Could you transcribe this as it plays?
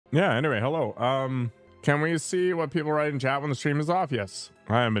Yeah, anyway, hello. Can we see what people write in chat when the stream is off? Yes,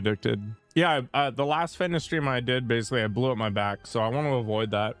 I am addicted. Yeah, the last fitness stream I did, basically I blew up my back, so I want to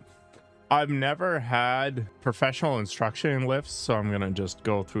avoid that. I've never had professional instruction in lifts, so I'm gonna just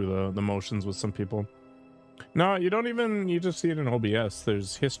go through the motions with some people. No, you don't even, you just see it in OBS.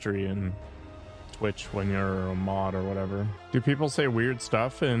 There's history in Twitch when you're a mod or whatever. Do people say weird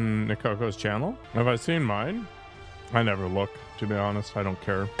stuff in Nikoko's channel? Have I seen mine? I never look, to be honest. I don't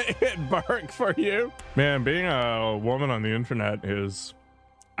care. It bark for you. Man, being a woman on the internet is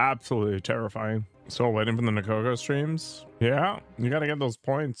absolutely terrifying. Still waiting for the Nikoko streams. Yeah, you gotta get those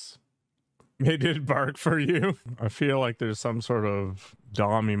points. They did bark for you. I feel like there's some sort of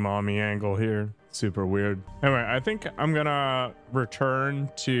dommy mommy angle here. Super weird. Anyway, I think I'm gonna return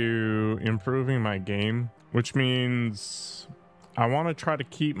to improving my game, which means I want to try to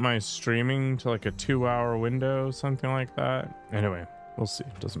keep my streaming to like a 2-hour window, something like that. Anyway, we'll see.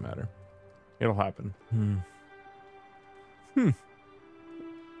 It doesn't matter. It'll happen.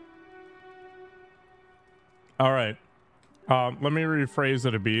 All right. Let me rephrase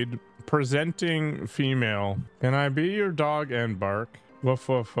it a bit. Presenting female. Can I be your dog and bark? Woof,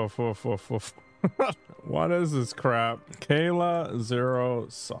 woof, woof, woof, woof, woof. What is this crap? Kayla Zero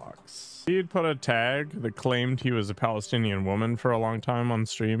Socks. He'd put a tag that claimed he was a Palestinian woman for a long time on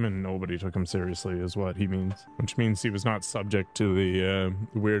stream, and nobody took him seriously is what he means, which means he was not subject to the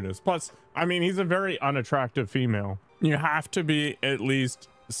weirdness. Plus, I mean, he's a very unattractive female. You have to be at least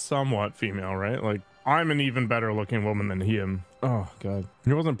somewhat female, right? Like, I'm an even better looking woman than him. Oh god,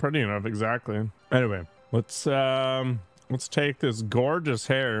 he wasn't pretty enough. Exactly. Anyway, let's take this gorgeous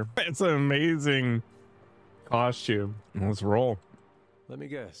hair. It's an amazing costume. Let's roll. Let me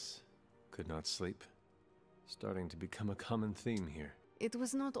guess. Could not sleep. Starting to become a common theme here. It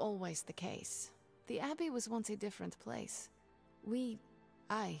was not always the case. The Abbey was once a different place.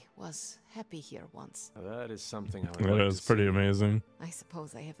 I was happy here once. That is something I would That like is to pretty see. amazing. I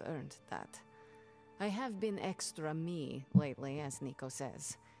suppose I have earned that. I have been extra me lately, as Nico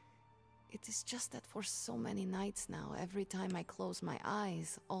says. It is just that for so many nights now, every time I close my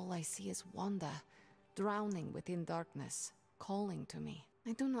eyes, all I see is Wanda, drowning within darkness, calling to me.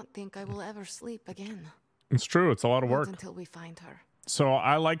 I do not think I will ever sleep again. It's true. It's a lot of Not work. until we find her. So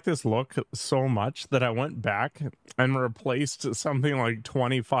I like this look so much that I went back and replaced something like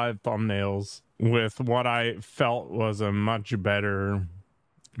 25 thumbnails with what I felt was a much better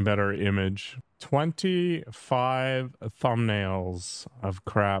image. 25 thumbnails of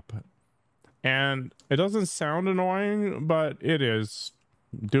crap. And it doesn't sound annoying, but it is.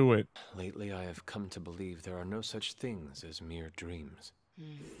 Do it. Lately, I have come to believe there are no such things as mere dreams.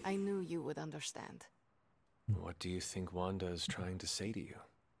 I knew you would understand. What do you think Wanda is trying to say to you?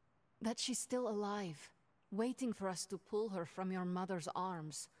 That she's still alive, waiting for us to pull her from your mother's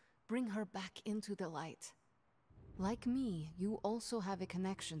arms, bring her back into the light. Like me, you also have a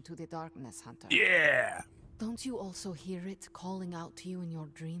connection to the darkness, Hunter. Yeah! Don't you also hear it calling out to you in your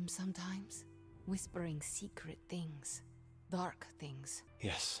dreams sometimes? Whispering secret things, dark things.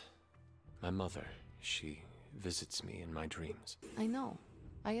 Yes. My mother, she visits me in my dreams. I know.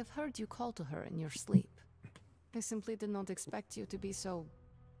 I have heard you call to her in your sleep. I simply did not expect you to be so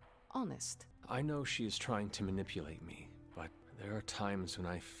honest. I know she is trying to manipulate me, but there are times when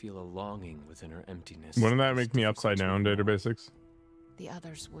I feel a longing within her emptiness. Wouldn't that make me upside down, Data Basics? The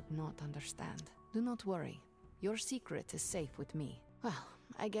others would not understand. Do not worry. Your secret is safe with me. Well,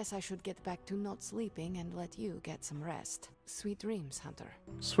 I guess I should get back to not sleeping and let you get some rest. Sweet dreams, Hunter.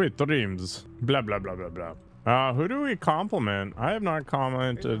 Sweet dreams. Blah, blah, blah, blah, blah. Who do we compliment? I have not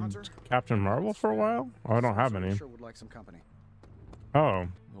commented Captain Marvel for a while. Oh, I don't have any. Sure would like some company. Oh.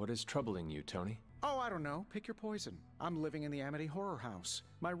 What is troubling you, Tony? Oh, I don't know. Pick your poison. I'm living in the Amity Horror House.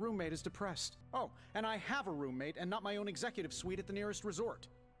 My roommate is depressed. Oh, and I have a roommate and not my own executive suite at the nearest resort.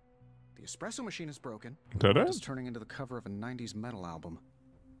 The espresso machine is broken. Did it? It's turning into the cover of a 90s metal album.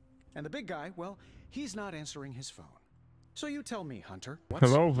 And the big guy, well, he's not answering his phone. So you tell me, Hunter, what's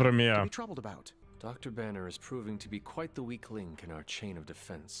Hello, to Vremia. be troubled about? Dr. Banner is proving to be quite the weak link in our chain of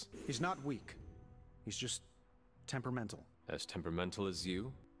defense. He's not weak. He's just temperamental. As temperamental as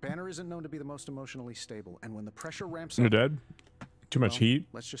you? Banner isn't known to be the most emotionally stable, and when the pressure ramps up... You're dead? Too much heat?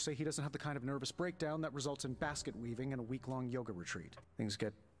 Let's just say he doesn't have the kind of nervous breakdown that results in basket weaving and a week-long yoga retreat. Things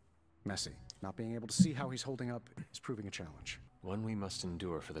get messy. Not being able to see how he's holding up is proving a challenge. One we must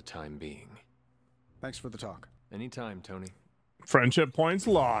endure for the time being. Thanks for the talk. Anytime, Tony. Friendship points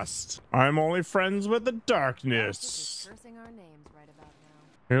lost. I'm only friends with the darkness. Cursing our names right about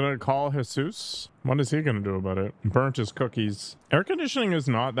You're gonna call Jesus? What is he gonna do about it? Burnt his cookies. Air conditioning is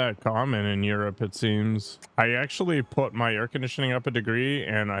not that common in Europe, it seems. I actually put my air conditioning up a degree,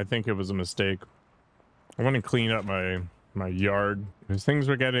 and I think it was a mistake. I want to clean up my yard. These things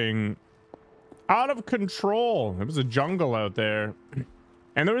were getting out of control. It was a jungle out there.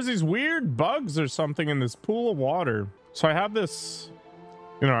 And there was these weird bugs or something in this pool of water. So I have this,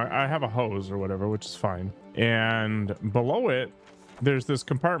 you know, I have a hose or whatever, which is fine. And below it, there's this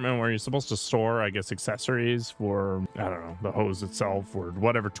compartment where you're supposed to store, I guess, accessories for, I don't know, the hose itself or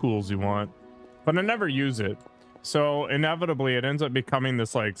whatever tools you want. But I never use it. So inevitably it ends up becoming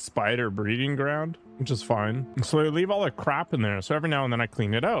this like spider breeding ground, which is fine. So they leave all the crap in there. So every now and then I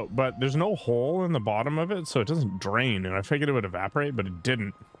clean it out, but there's no hole in the bottom of it. So it doesn't drain. And I figured it would evaporate, but it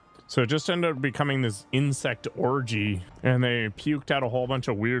didn't. So it just ended up becoming this insect orgy, and they puked out a whole bunch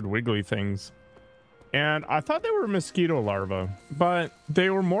of weird wiggly things. And I thought they were mosquito larvae, but they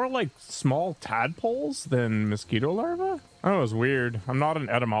were more like small tadpoles than mosquito larvae. I know, it was weird. I'm not an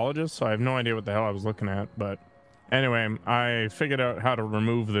etymologist, so I have no idea what the hell I was looking at, but anyway, I figured out how to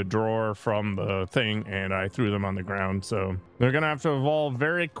remove the drawer from the thing, and I threw them on the ground. So they're gonna have to evolve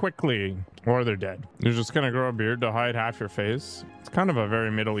very quickly, or they're dead. You're just gonna grow a beard to hide half your face. It's kind of a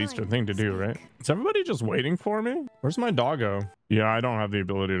very Middle Eastern thing to do, right? Is everybody just waiting for me? Where's my doggo? Yeah, I don't have the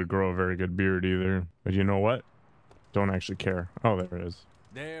ability to grow a very good beard either. But you know what? Don't actually care. Oh, there it is.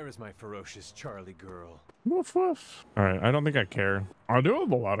 There is my ferocious Charlie girl. Woof woof. All right, I don't think I care. I do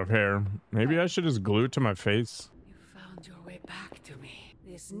have a lot of hair. Maybe I should just glue it to my face. You found your way back to me.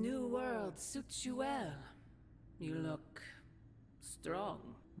 This new world suits you well. You look strong.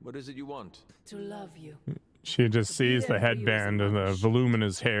 What is it you want? To love you. She just sees the headband and the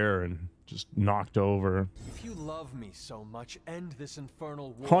voluminous hair and just knocked over. If you love me so much, end this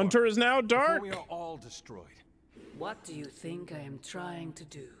infernal war. Hunter is now dark. Before we are all destroyed. What do you think I am trying to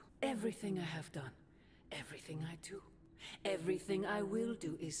do? Everything I have done, everything I do, everything I will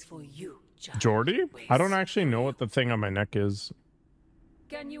do is for you, child. Jordy? I don't actually know what the thing on my neck is.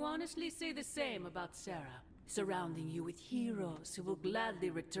 Can you honestly say the same about Sarah? Surrounding you with heroes who will gladly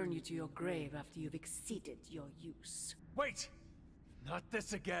return you to your grave after you've exceeded your use. Wait! Not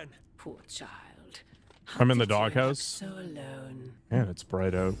this again. Poor child. I'm in the How did you doghouse. So alone. Man, it's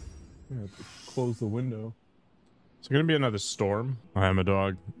bright out. I have to close the window. Is there gonna be another storm? I am a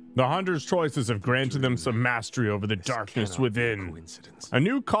dog. The hunter's choices have granted them some mastery over the darkness within. A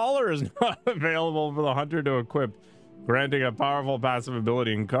new collar is not available for the hunter to equip, granting a powerful passive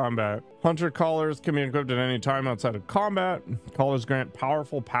ability in combat. Hunter collars can be equipped at any time outside of combat. Collars grant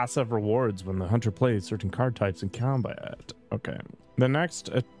powerful passive rewards when the hunter plays certain card types in combat. Okay. The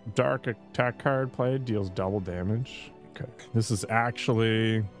next dark attack card played deals double damage. Okay. This is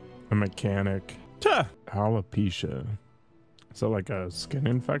actually a mechanic. Tuh! Alopecia. Is that like a skin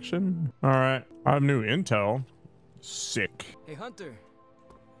infection? All right. I have new intel. Sick. Hey, Hunter.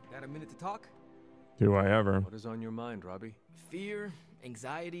 Got a minute to talk? Do I ever? What is on your mind, Robbie? Fear,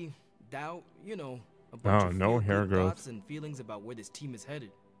 anxiety, doubt, you know, a bunch of no feel-good hair growth. thoughts and feelings about where this team is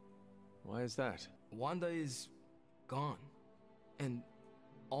headed. Why is that? Wanda is gone. And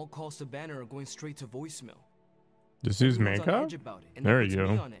all calls to Banner are going straight to voicemail. Just use Everyone's on makeup? edge about it, and There that you puts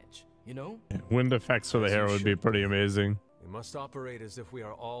me go. on edge, you know? Wind effects for the As you hair would be should. pretty amazing. We must operate as if we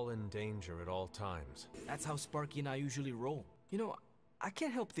are all in danger at all times. That's how Sparky and I usually roll. You know, I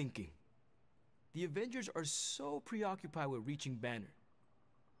can't help thinking. The Avengers are so preoccupied with reaching Banner.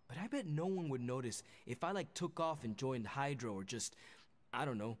 But I bet no one would notice if I like took off and joined Hydra or just, I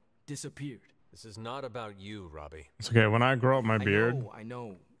don't know, disappeared. This is not about you, Robbie. It's okay. When I grow up my beard, I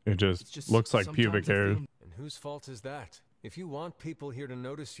know. it It's just just looks like sometimes pubic I hair. feel- And whose fault is that? If you want people here to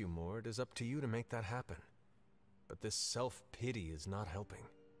notice you more, it is up to you to make that happen. But this self-pity is not helping.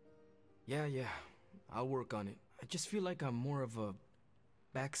 Yeah, I'll work on it. I just feel like I'm more of a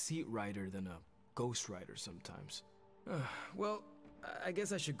backseat rider than a ghost rider sometimes. Well, I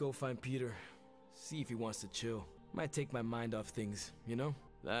guess I should go find Peter. See if he wants to chill. Might take my mind off things, you know?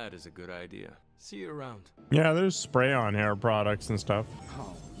 That is a good idea. See you around. Yeah, there's spray on hair products and stuff.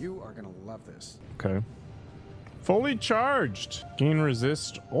 Oh, you are gonna love this. Okay. Fully charged. Gain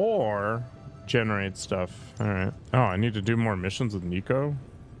resist or generate stuff. All right. Oh, I need to do more missions with Nico.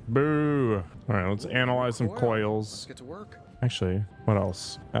 Boo. All right, let's analyze some Let's coils. get to work. Actually, what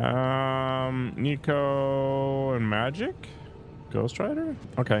else? Nico and Magic? Ghost Rider?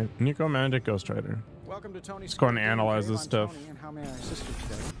 Okay, Nico, Magic, Ghost Rider. Welcome to Tony's. Let's go and Game analyze Cave. this I'm stuff. Tony, and how may I assist you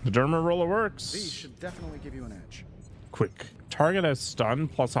today? The Derma Roller These works. should definitely give you an edge. Quick. Target has stun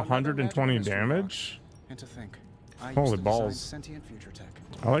plus Another 120 magical mystery damage. box. And to think, I Holy used to balls. design sentient future tech.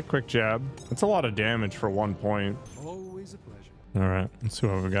 I like quick jab. That's a lot of damage for 1 point. Always a pleasure. All right, let's see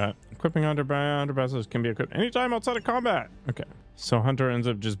what we got. Equipping underpasses can be equipped anytime outside of combat. Okay, so Hunter ends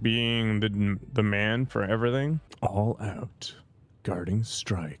up just being the man for everything. All out, guarding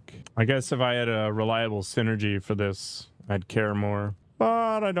strike. I guess if I had a reliable synergy for this, I'd care more,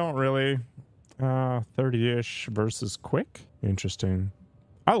 but I don't really. 30-ish versus quick. Interesting.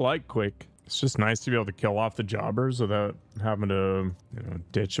 I like quick. It's just nice to be able to kill off the jobbers without having to, you know,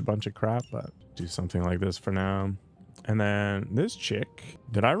 ditch a bunch of crap, but do something like this for now. And then this chick,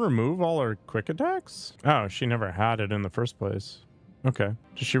 did I remove all her quick attacks? Oh, she never had it in the first place. Okay.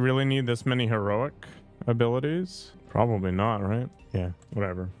 Does she really need this many heroic abilities? Probably not, right? Yeah,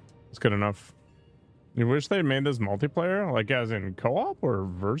 whatever. It's good enough. You wish they made this multiplayer, like as in co-op or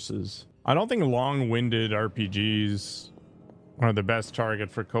versus? I don't think long-winded RPGs are the best target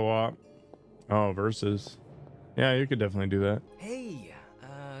for co-op. Oh, versus. Yeah, you could definitely do that. Hey,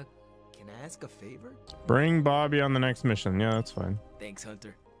 can I ask a favor? Bring Bobby on the next mission. Yeah, that's fine. Thanks,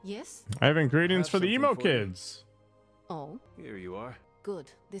 Hunter. Yes? I have ingredients I for have the emo something for you. kids. Oh, Here you are.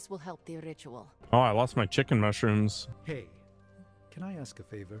 good. This will help the ritual. Oh, I lost my chicken mushrooms. Hey, can I ask a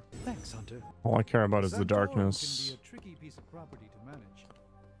favor? Thanks, Hunter. All I care about is That the door darkness. can be a tricky piece of property to manage.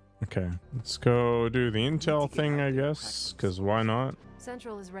 Okay, let's go do the intel thing, I guess, because why not?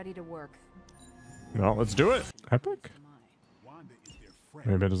 Central is ready to work. Well, let's do it. Epic?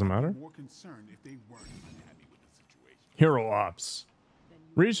 Maybe it doesn't matter. Hero Ops.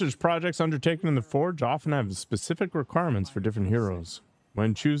 Research projects undertaken in the Forge often have specific requirements for different heroes.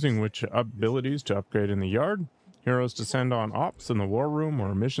 When choosing which abilities to upgrade in the yard, heroes descend on ops in the war room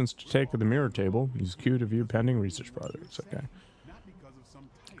or missions to take at the mirror table. Use Q to view pending research projects. Okay.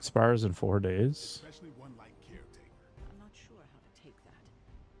 Expires in 4 days. I'm not sure how to take that,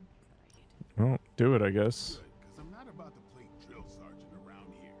 but I hate it. Well, do it, I guess.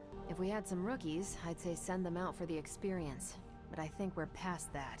 If we had some rookies, I'd say send them out for the experience. But I think we're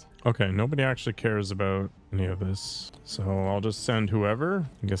past that. Okay, nobody actually cares about any of this. So I'll just send whoever.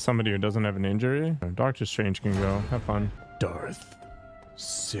 I guess somebody who doesn't have an injury. Doctor Strange can go. Have fun. Darth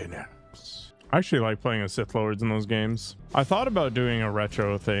Synapse. I actually like playing as Sith Lords in those games. I thought about doing a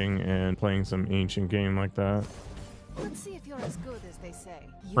retro thing and playing some ancient game like that. Let's see if you're as good as they say.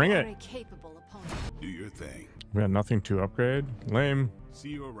 You Bring are it. a capable opponent. Do your thing. We got nothing to upgrade. Lame. See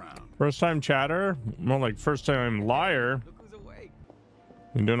you around. First time chatter. More like first time liar. Look who's awake.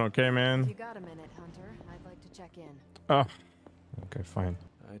 You doing okay, If man? you got a minute, Hunter, I'd like to check in. Oh. Okay, fine.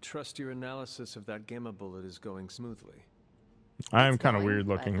 I trust your analysis of that gamma bullet is going smoothly. I am It's kind of going, weird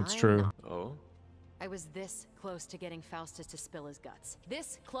but looking. It's I am true. not. Oh? I was this close to getting Faustus to spill his guts.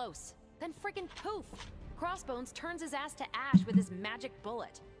 This close. Then friggin' poof! Crossbones turns his ass to ash with his magic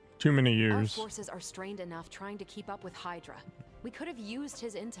bullet. Too many Our years. forces are strained enough trying to keep up with Hydra. We could have used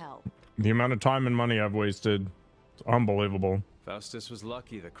his intel. The amount of time and money I've wasted. It's unbelievable. Faustus was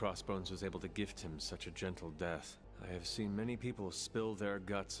lucky that Crossbones was able to gift him such a gentle death. I have seen many people spill their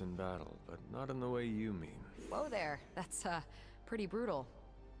guts in battle, but not in the way you mean. Whoa there. That's, pretty brutal.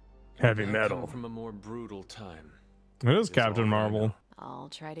 Heavy I come metal. from a more brutal time. It is It's Captain all I Marvel. know. I'll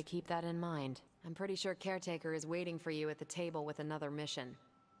try to keep that in mind. I'm pretty sure Caretaker is waiting for you at the table with another mission.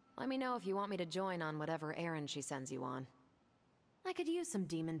 Let me know if you want me to join on whatever errand she sends you on. I could use some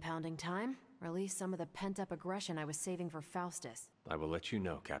demon pounding time. Release some of the pent-up aggression I was saving for Faustus. I will let you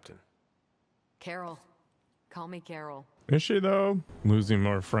know, Captain. Carol. Call me Carol. Is she though? Losing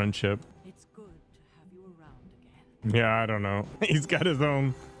more friendship. It's good to have you around again. Yeah, I don't know. He's got his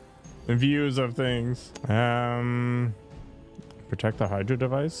own views of things. Protect the Hydra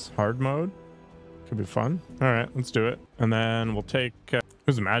device. Hard mode. Could be fun. All right, let's do it. And then we'll take... it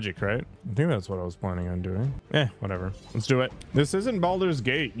was magic, right? I think that's what I was planning on doing. Whatever. Let's do it. This isn't Baldur's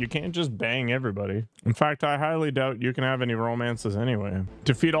Gate. You can't just bang everybody. In fact, I highly doubt you can have any romances anyway.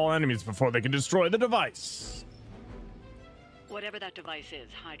 Defeat all enemies before they can destroy the device. Whatever that device is,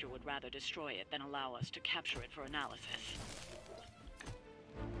 Hydra would rather destroy it than allow us to capture it for analysis.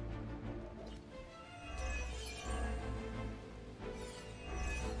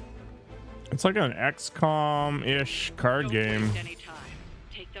 It's like an XCOM-ish card Don't game. waste any time.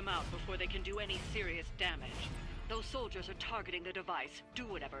 Take them out before they can do any serious damage. Those soldiers are targeting the device. Do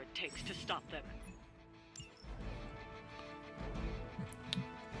whatever it takes to stop them.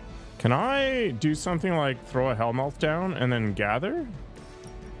 Can I do something like throw a Hellmouth down and then gather?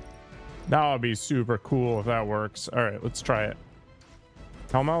 That would be super cool if that works. All right, let's try it.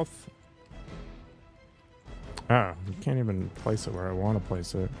 Hellmouth. Ah, you can't even place it where I want to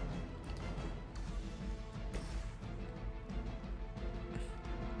place it.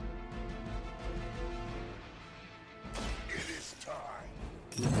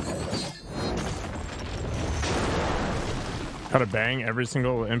 Gotta bang every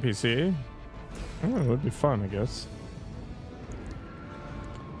single NPC? Oh, it would be fun, I guess.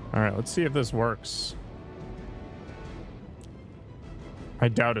 Alright, let's see if this works. I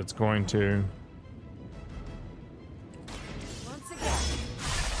doubt it's going to. Once again.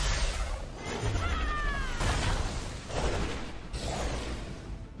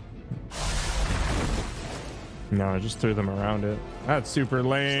 No, I just threw them around it. That's super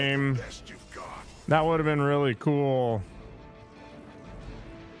lame. That would have been really cool.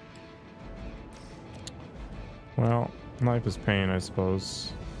 Well, life is pain, I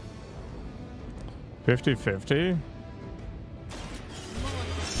suppose. 50-50?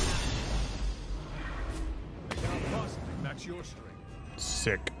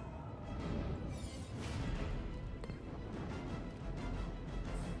 Sick.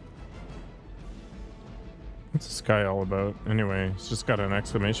 What's this guy all about? Anyway, he's just got an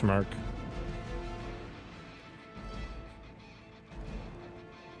exclamation mark.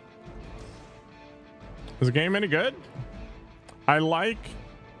 Is the game any good? I like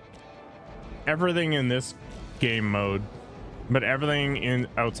everything in this game mode, but everything in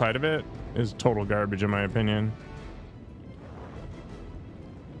outside of it is total garbage in my opinion.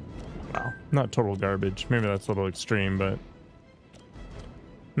 Well, not total garbage. Maybe that's a little extreme, but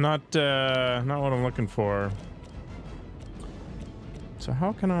not what I'm looking for. So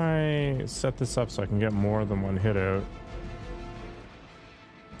how can I set this up so I can get more than one hit out?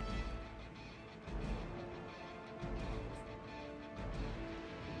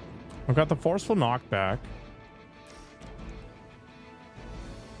 I've got the forceful knockback,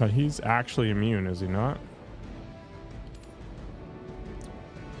 but he's actually immune, is he not?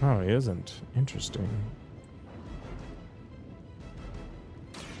 Oh, he isn't. Interesting.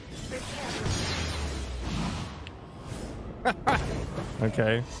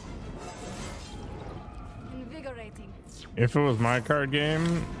 Okay. Invigorating. If it was my card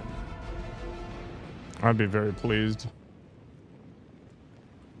game, I'd be very pleased.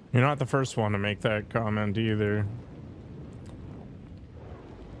 You're not the first one to make that comment either.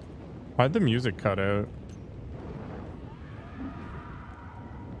 Why'd the music cut out?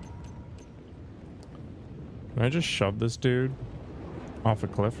 Can I just shove this dude off a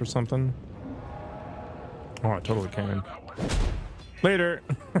cliff or something? Oh, I totally can. Later.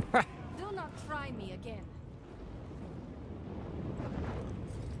 Do not try me again.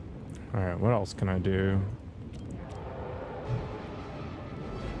 All right, what else can I do?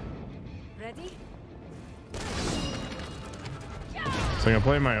 Ready? So I'm gonna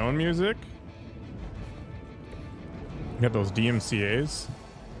play my own music. Get those DMCAs.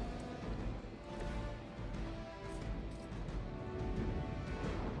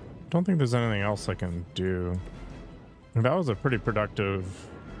 Don't think there's anything else I can do. That was a pretty productive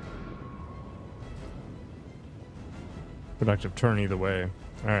turn either way.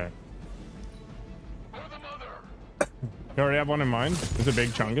 All right. You already have one in mind? Is it Big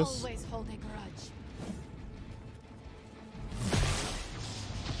Chungus? Always hold a grudge.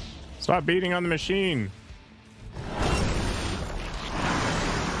 Stop beating on the machine.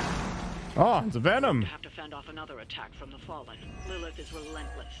 Oh, it's a Venom. Have to fend off another attack from the Fallen. Lilith is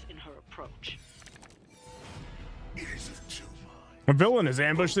relentless in her approach. A villain has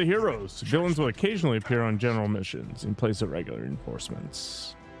ambushed the heroes. Villains will occasionally appear on general missions in place of regular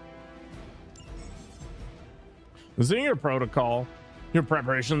enforcements. The Zinger Protocol. Your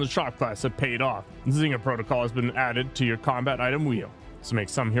preparation in the shop class have paid off. The Zinger Protocol has been added to your combat item wheel. This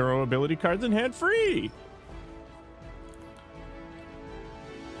makes some hero ability cards in hand free.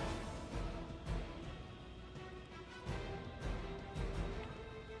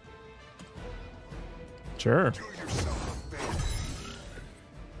 Sure.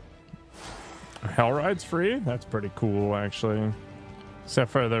 Hell Ride's free? That's pretty cool, actually. Except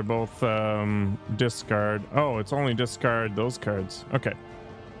for they're both discard. Oh, it's only discard those cards. Okay.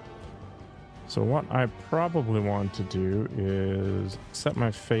 So what I probably want to do is set my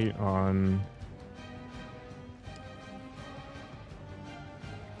fate on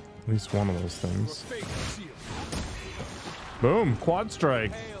at least one of those things. Boom, quad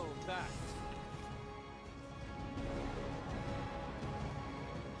strike.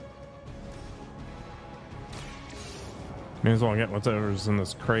 May as well get whatever's in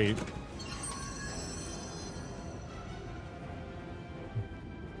this crate.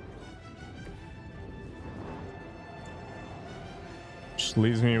 Which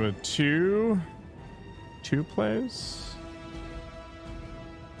leaves me with two plays.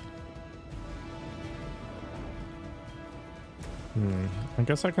 I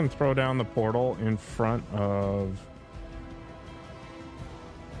guess I can throw down the portal in front of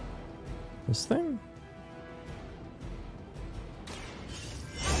this thing.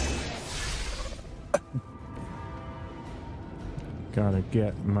 Gotta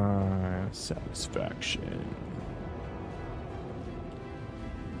get my satisfaction.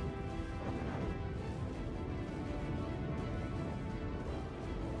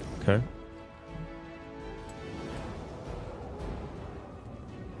 Okay.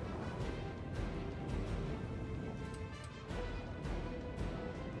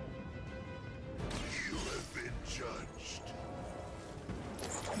 You have been judged.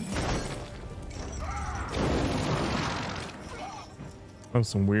 That was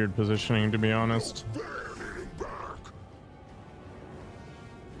some weird positioning, to be honest. They're hitting back.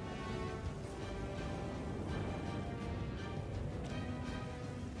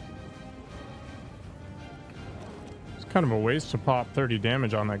 It's kind of a waste to pop 30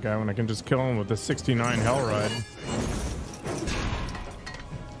 damage on that guy when I can just kill him with a 69 Hell Ride.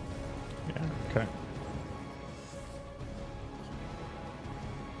 Yeah, okay.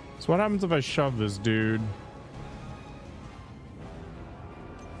 So what happens if I shove this dude?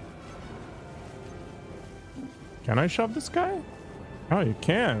 Can I shove this guy? Oh, you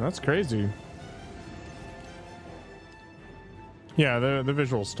can. That's crazy. Yeah, the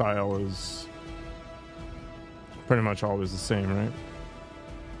visual style is pretty much always the same, right?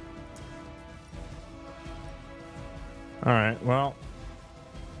 All right, well,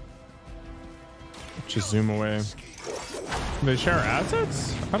 just zoom away. They share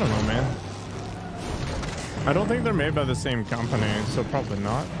assets? I don't know, man. I don't think they're made by the same company, so probably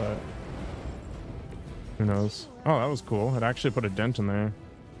not, but who knows? Oh, that was cool. It actually put a dent in there.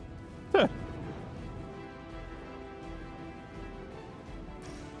 Huh.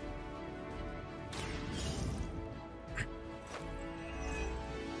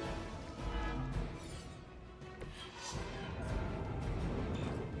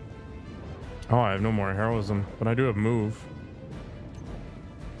 Oh, I have no more heroism, but I do have move.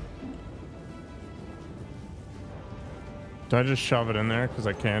 Do I just shove it in there because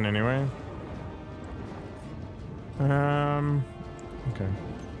I can anyway? Okay.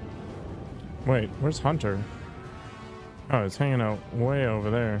 Wait, where's Hunter? Oh, it's hanging out way over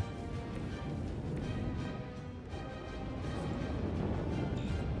there.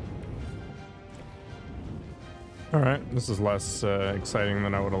 All right, this is less exciting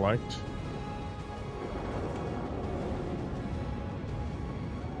than I would have liked.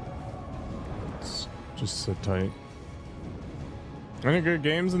 Let's just sit tight. Any good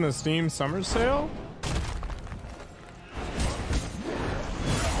games in the Steam summer sale?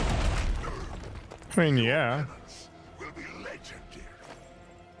 I mean, yeah.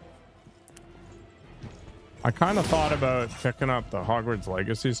 I kind of thought about picking up the Hogwarts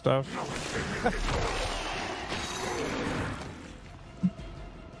Legacy stuff.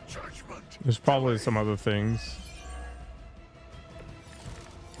 There's probably some other things.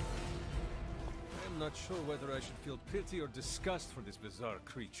 I'm not sure whether I should feel pity or disgust for this bizarre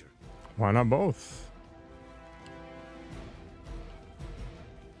creature. Why not both?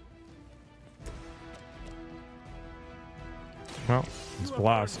 Well, let's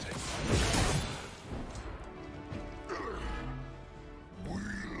blast.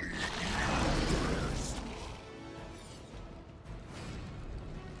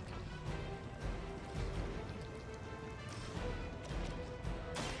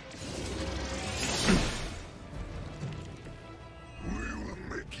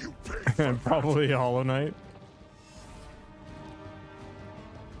 Probably Hollow Knight.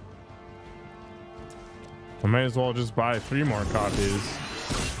 I may as well just buy 3 more copies.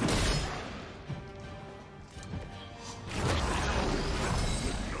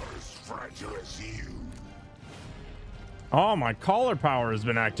 Oh, my collar power has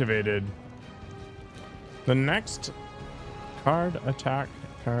been activated. The next card attack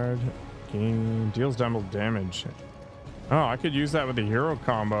card game deals double damage. Oh, I could use that with the hero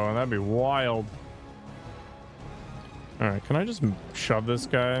combo, and that'd be wild. All right, can I just shove this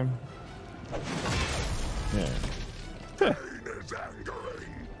guy? Yeah.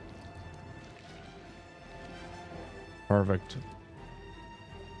 Perfect.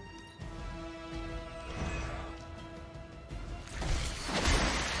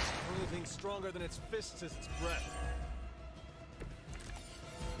 Only thing stronger than its fists is its breath.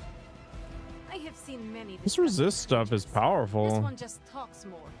 I have seen many. This resist stuff is powerful. This one just talks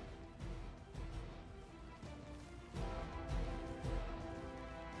more.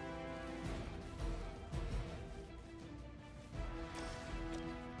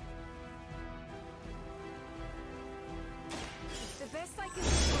 It's the best I can do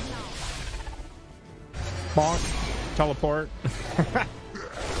for now. Bonk. Teleport.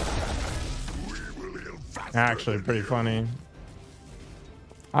 Actually, pretty funny.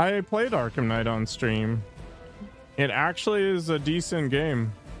 I played Arkham Knight on stream. It actually is a decent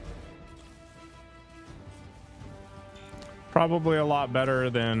game. Probably a lot better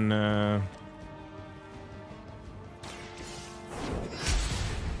than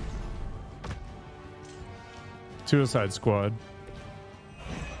Suicide Squad.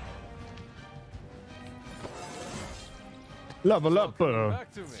 Level up.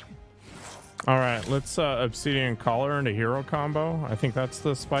 All right, let's Obsidian Collar into hero combo. I think that's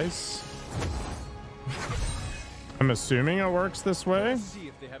the spice. I'm assuming it works this way. Let's see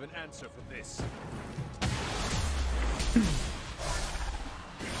if they have an answer for this.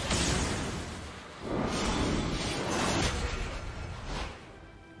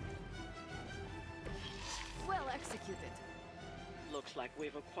 Well executed. Looks like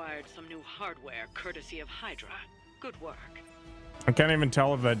we've acquired some new hardware courtesy of Hydra. Good work. I can't even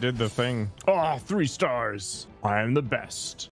tell if that did the thing. Oh, 3 stars. I am the best.